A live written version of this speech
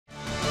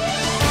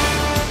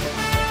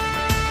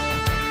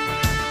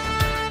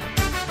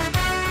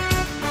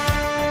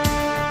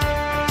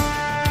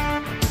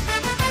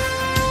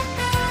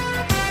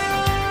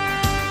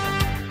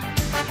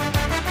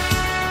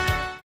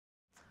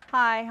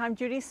Hi, I'm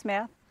Judy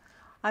Smith.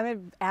 I'm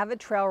an avid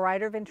trail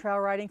rider, been trail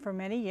riding for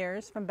many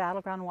years from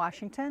Battleground,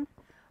 Washington.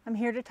 I'm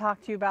here to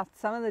talk to you about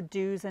some of the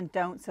do's and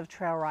don'ts of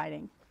trail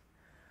riding.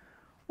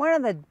 One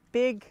of the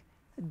big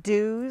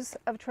do's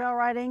of trail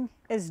riding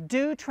is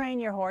do train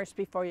your horse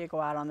before you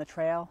go out on the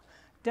trail.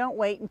 Don't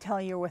wait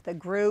until you're with a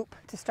group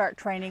to start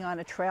training on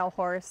a trail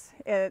horse.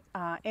 It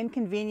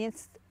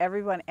inconveniences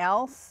everyone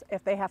else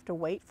if they have to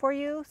wait for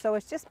you. So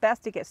it's just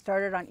best to get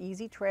started on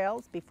easy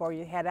trails before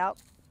you head out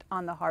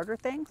on the harder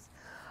things.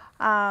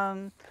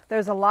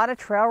 There's a lot of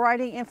trail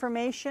riding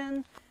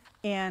information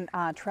in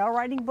trail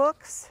riding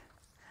books.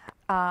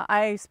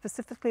 I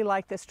specifically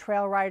like this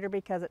Trail Rider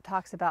because it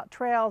talks about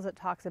trails, it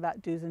talks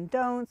about do's and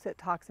don'ts, it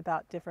talks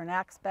about different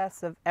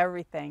aspects of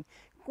everything.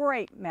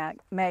 Great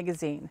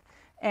magazine.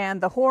 And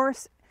The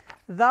Horse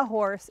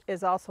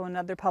is also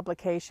another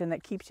publication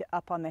that keeps you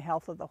up on the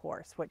health of the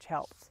horse, which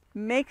helps.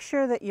 Make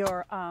sure that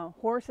your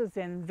horse is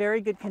in very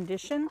good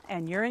condition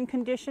and you're in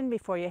condition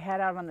before you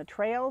head out on the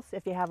trails.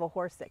 If you have a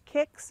horse that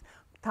kicks,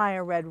 tie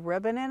a red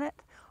ribbon in it.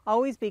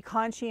 Always be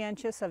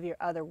conscientious of your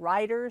other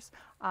riders.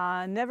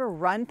 Never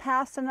run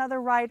past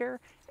another rider.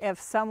 If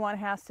someone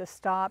has to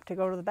stop to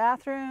go to the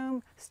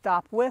bathroom,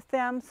 stop with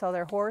them so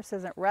their horse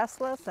isn't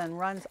restless and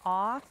runs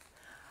off.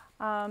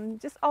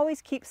 Just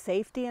always keep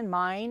safety in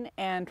mind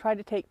and try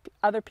to take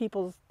other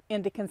people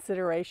into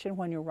consideration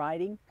when you're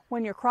riding.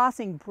 When you're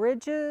crossing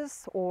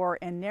bridges or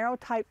in narrow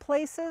tight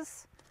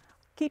places,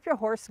 keep your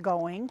horse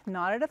going,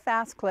 not at a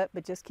fast clip,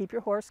 but just keep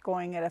your horse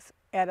going at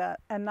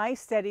a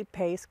nice steady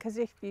pace, because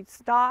if you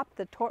stop,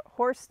 the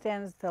horse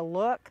tends to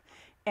look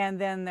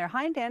and then their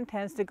hind end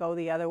tends to go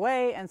the other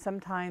way, and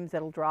sometimes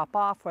it'll drop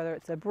off, whether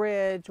it's a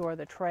bridge or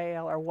the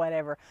trail or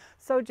whatever.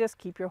 So just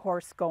keep your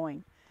horse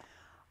going.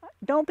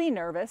 Don't be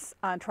nervous.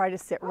 Try to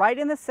sit right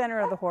in the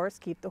center of the horse.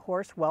 Keep the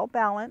horse well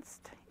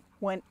balanced.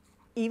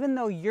 Even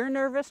though you're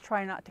nervous,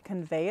 try not to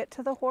convey it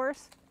to the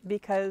horse,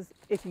 because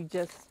if you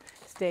just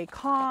stay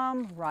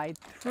calm, ride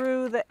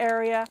through the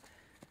area,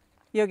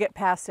 you'll get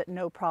past it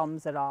no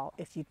problems at all.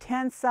 If you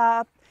tense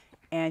up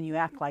and you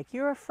act like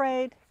you're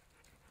afraid,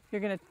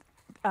 you're going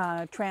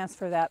to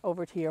transfer that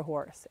over to your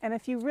horse. And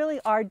if you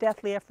really are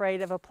deathly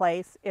afraid of a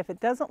place, if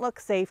it doesn't look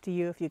safe to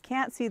you, if you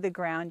can't see the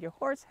ground, your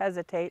horse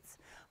hesitates,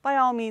 by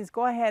all means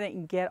go ahead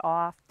and get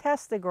off,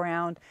 test the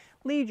ground,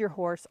 lead your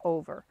horse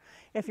over.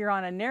 If you're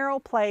on a narrow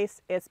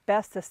place, it's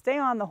best to stay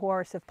on the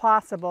horse if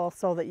possible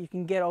so that you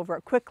can get over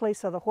it quickly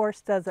so the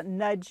horse doesn't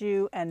nudge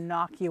you and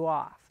knock you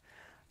off.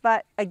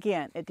 But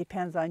again, it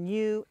depends on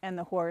you and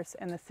the horse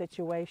and the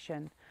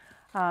situation.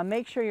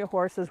 Make sure your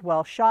horse is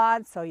well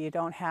shod so you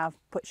don't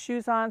put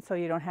shoes on so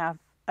you don't have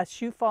a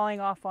shoe falling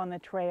off on the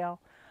trail.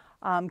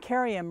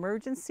 Carry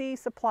emergency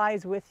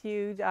supplies with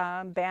you,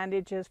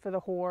 bandages for the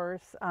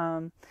horse.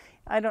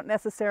 I don't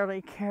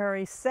necessarily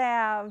carry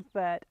salve,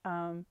 but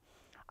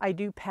I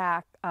do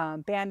pack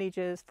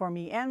bandages for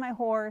me and my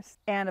horse,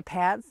 and a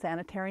pad.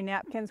 Sanitary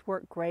napkins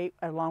work great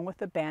along with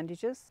the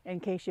bandages. In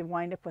case you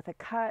wind up with a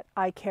cut,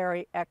 I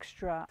carry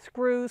extra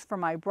screws for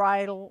my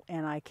bridle,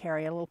 and I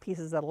carry little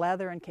pieces of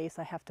leather in case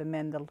I have to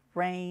mend the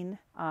rein.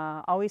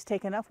 Always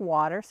take enough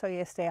water so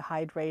you stay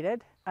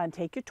hydrated. And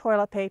take your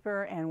toilet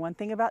paper, and one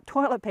thing about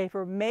toilet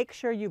paper, make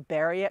sure you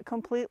bury it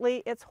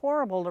completely. It's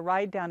horrible to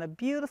ride down a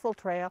beautiful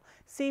trail,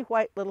 see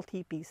white little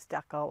teepees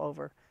stuck all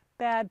over.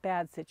 Bad,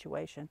 bad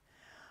situation.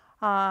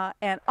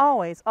 And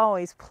always,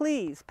 always,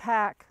 please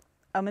pack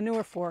a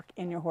manure fork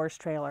in your horse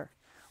trailer.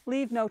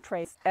 Leave no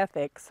trace.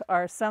 Ethics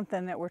are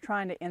something that we're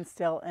trying to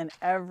instill in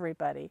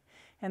everybody,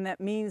 and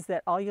that means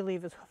that all you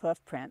leave is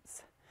hoof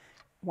prints.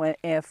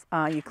 If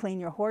you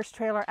clean your horse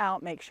trailer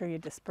out, make sure you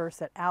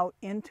disperse it out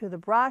into the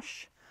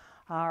brush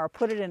or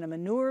put it in a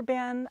manure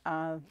bin.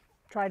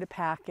 Try to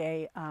pack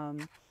a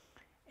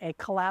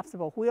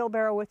collapsible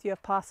wheelbarrow with you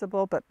if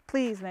possible, but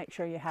please make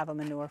sure you have a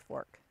manure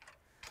fork.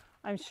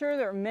 I'm sure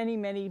there are many,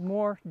 many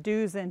more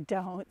do's and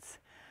don'ts,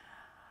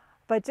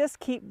 but just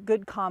keep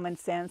good common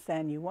sense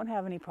and you won't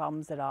have any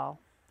problems at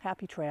all.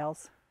 Happy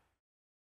trails.